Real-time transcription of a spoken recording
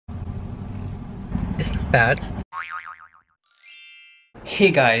It's not bad.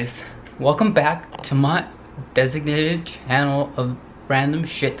 Hey guys, welcome back to my designated channel of random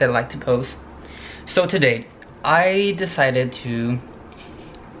shit that I like to post. So today, I decided to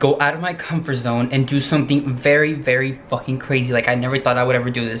go out of my comfort zone and do something very fucking crazy. Like, I never thought I would ever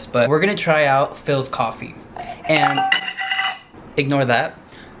do this, but we're gonna try out Philz coffee. And ignore that.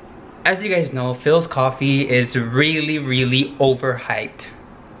 As you guys know, Philz coffee is really overhyped.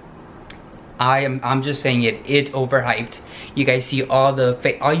 I'm just saying it's overhyped. You guys see all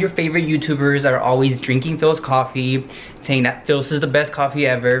your favorite YouTubers are always drinking Philz coffee, saying that Philz is the best coffee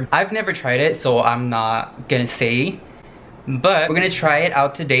ever. I've never tried it, so I'm not gonna say, but we're gonna try it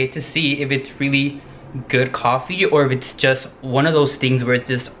out today to see if it's really good coffee or if it's just one of those things where it's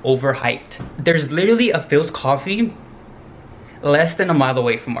just overhyped. There's literally a Philz coffee less than a mile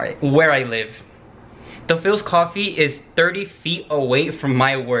away from where I live. The Philz coffee is 30 feet away from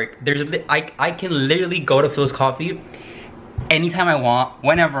my work. I can literally go to Philz coffee anytime I want,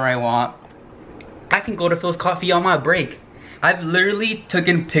 whenever I want. I can go to Philz coffee on my break. I've literally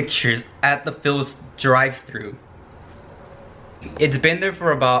taken pictures at the Philz drive-thru. It's been there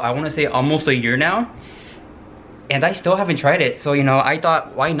for about, I want to say, almost a year now, and I still haven't tried it. So, you know, I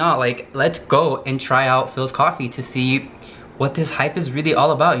thought, why not? Like, let's go and try out Philz coffee to see what this hype is really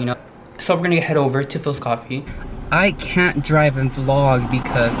all about, you know. So we're gonna head over to Philz coffee. I can't drive and vlog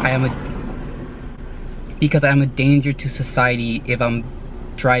because I am a danger to society if I'm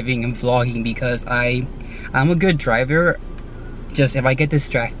driving and vlogging, because I'm a good driver, just if I get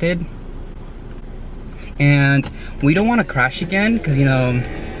distracted. And we don't want to crash again, because, you know,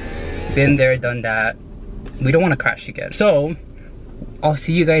 been there, done that. We don't want to crash again. So I'll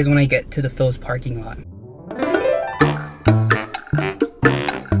see you guys when I get to the Philz parking lot.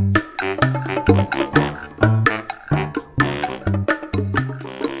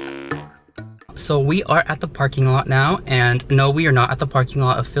 So we are at the parking lot now, and no, we are not at the parking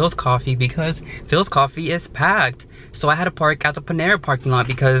lot of Philz coffee because Philz coffee is packed. So I had to park at the Panera parking lot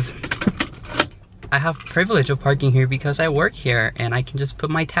because I have privilege of parking here because I work here and I can just put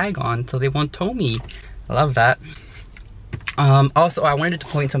my tag on so they won't tow me. I love that. Also, I wanted to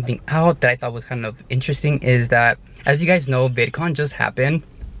point something out that I thought was kind of interesting, is that, as you guys know, VidCon just happened.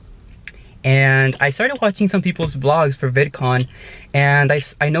 And I started watching some people's vlogs for VidCon, and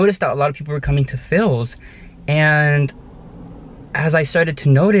I noticed that a lot of people were coming to Philz. And as I started to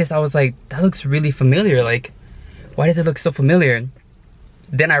notice, I was like, that looks really familiar. Like, why does it look so familiar?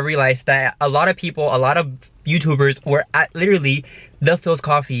 Then I realized that a lot of people, a lot of YouTubers were at literally the Philz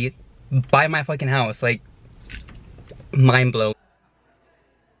coffee by my fucking house. Like, mind blown.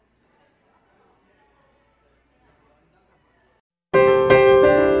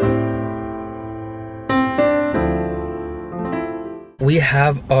 We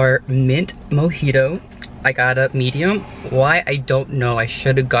have our mint mojito. I got a medium. Why? I don't know. I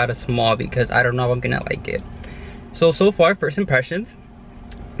should have got a small because I don't know if I'm gonna like it. So far, first impressions,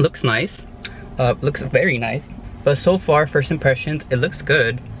 looks nice. Looks very nice. But so far, first impressions, it looks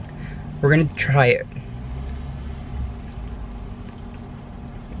good. We're gonna try it.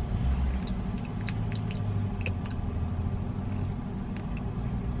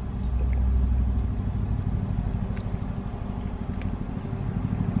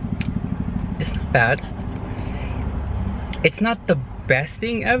 It's not bad. It's not the best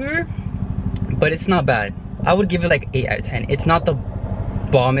thing ever, but it's not bad. I would give it like 8 out of 10. It's not the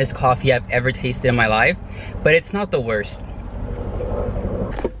bombest coffee I've ever tasted in my life, but it's not the worst.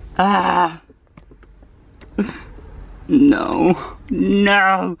 Ah. No.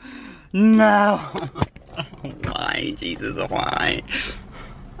 No. No. Why, Jesus, why?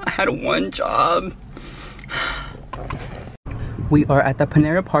 I had one job. We are at the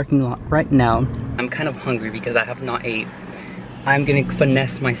Panera parking lot right now. I'm kind of hungry because I have not ate. I'm gonna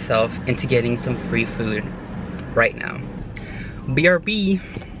finesse myself into getting some free food right now. BRB.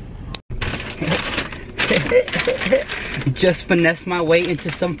 Just finesse my way into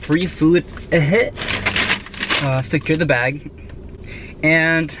some free food. Secure the bag.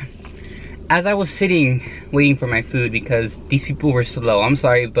 And as I was sitting waiting for my food, because these people were slow. I'm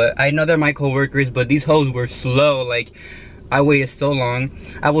sorry, but I know they're my co-workers, but these hoes were slow. Like, I waited so long.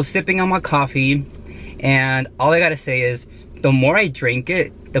 I was sipping on my coffee, and all I gotta say is, the more I drank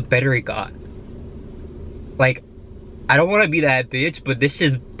it, the better it got. Like, I don't wanna be that bitch, but this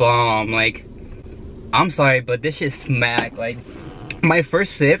shit's bomb. Like, I'm sorry, but this shit smack. Like, my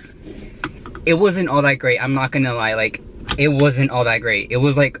first sip, it wasn't all that great. I'm not gonna lie, like, it wasn't all that great. It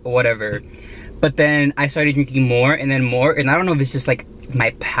was like, whatever. But then I started drinking more and then more, and I don't know if it's just like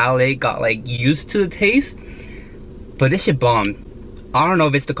my palate got like used to the taste, but this shit bombed. I don't know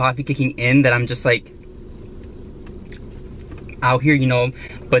if it's the coffee kicking in that I'm just like out here, you know,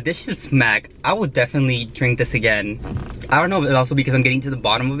 but this is smack. I would definitely drink this again. I don't know if it's also because I'm getting to the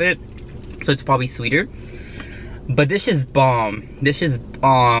bottom of it, so it's probably sweeter, but this is bomb. This is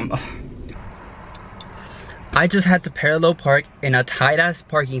bomb. I just had to parallel park in a tight ass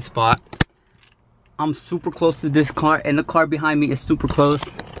parking spot. I'm super close to this car, and the car behind me is super close.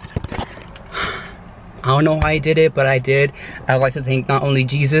 I don't know how I did it, but I did. I would like to thank not only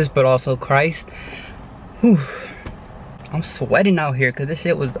Jesus, but also Christ. Whew. I'm sweating out here because this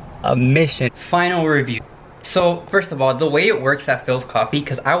shit was a mission. Final review. So first of all, the way it works at Philz Coffee,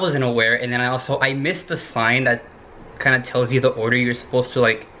 because I wasn't aware, and then I missed the sign that kind of tells you the order you're supposed to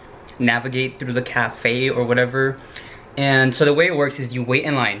like navigate through the cafe or whatever. And so the way it works is you wait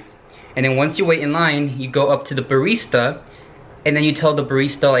in line, and then once you wait in line, you go up to the barista, and then you tell the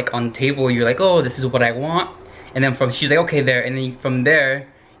barista like on the table, you're like, oh, this is what I want, and then she's like, okay, there, and then from there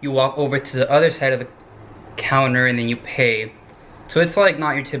you walk over to the other side of the counter and then you pay. So it's like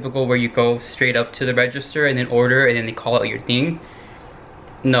not your typical where you go straight up to the register and then order and then they call out your thing.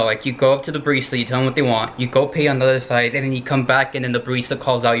 No, like you go up to the barista, you tell them what they want, you go pay on the other side, and then you come back and then the barista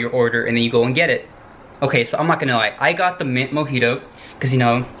calls out your order and then you go and get it. Okay, so I'm not gonna lie, I got the mint mojito because, you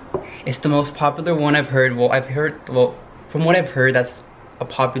know, it's the most popular one I've heard. Well, from what I've heard, that's a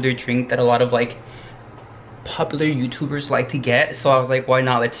popular drink that a lot of like popular YouTubers like to get. So I was like, why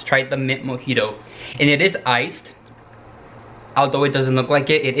not? Let's try the mint mojito. And it is iced. Although it doesn't look like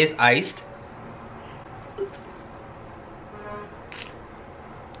it, it is iced.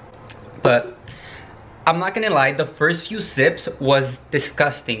 But I'm not gonna lie, the first few sips was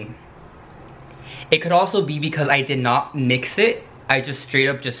disgusting. It could also be because I did not mix it. I just straight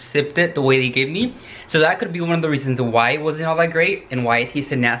up just sipped it the way they gave me. So that could be one of the reasons why it wasn't all that great and why it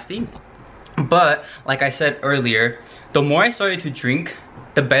tasted nasty. But like I said earlier, the more I started to drink,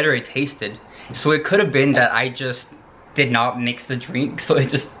 the better it tasted. So it could have been that I just did not mix the drink, so it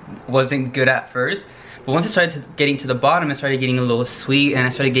just wasn't good at first. But once it started getting to the bottom, it started getting a little sweet, and I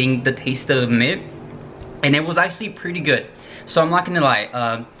started getting the taste of the mint, and it was actually pretty good. So I'm not gonna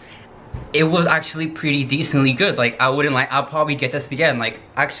lie, it was actually pretty decently good. Like, I wouldn't lie, I'll probably get this again. Like,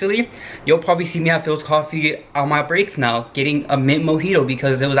 actually, you'll probably see me at Philz Coffee on my breaks now getting a mint mojito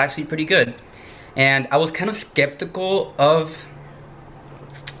because it was actually pretty good. And I was kind of skeptical of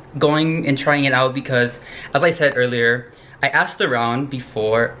going and trying it out because, as I said earlier, I asked around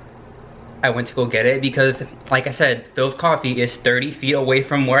before I went to go get it because, like I said, Philz Coffee is 30 feet away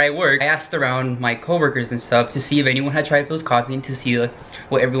from where I work. I asked around my coworkers and stuff to see if anyone had tried Philz Coffee and to see like,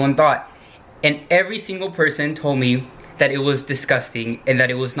 what everyone thought. And every single person told me that it was disgusting and that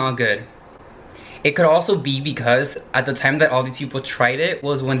it was not good. It could also be because at the time that all these people tried it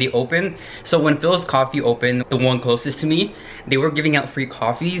was when they opened. So when Philz Coffee opened, the one closest to me, they were giving out free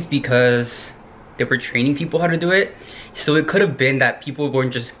coffees because they were training people how to do it. So it could have been that people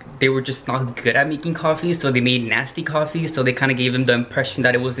weren't just, they were just not good at making coffees, so they made nasty coffees, so they kind of gave them the impression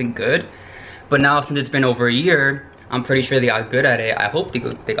that it wasn't good. But now since it's been over a year, I'm pretty sure they got good at it. I hope they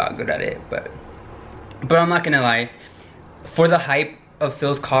got good at it, but I'm not gonna lie, for the hype of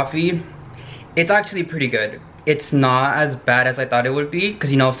Philz Coffee, it's actually pretty good. It's not as bad as I thought it would be,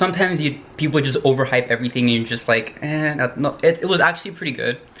 because, you know, sometimes people just overhype everything and you're just like, no. It was actually pretty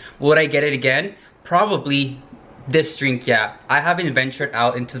good. Would I get it again? Probably. This drink, yeah. I haven't ventured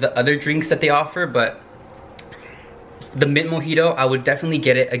out into the other drinks that they offer, but the mint mojito, I would definitely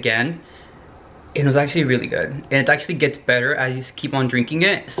get it again. It was actually really good, and it actually gets better as you keep on drinking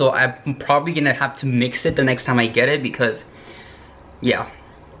it. So I'm probably gonna have to mix it the next time I get it because, yeah.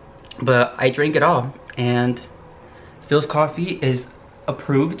 But I drank it all, and Philz Coffee is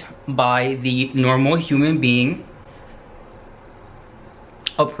approved by the normal human being.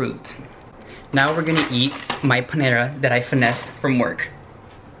 Approved. Now we're gonna eat my panera that I finessed from work.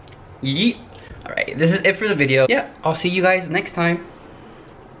 Yeet. Alright, this is it for the video. Yeah, I'll see you guys next time.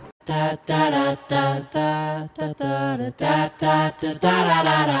 Da da da da da da da da da da da da da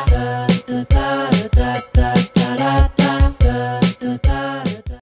da da da da da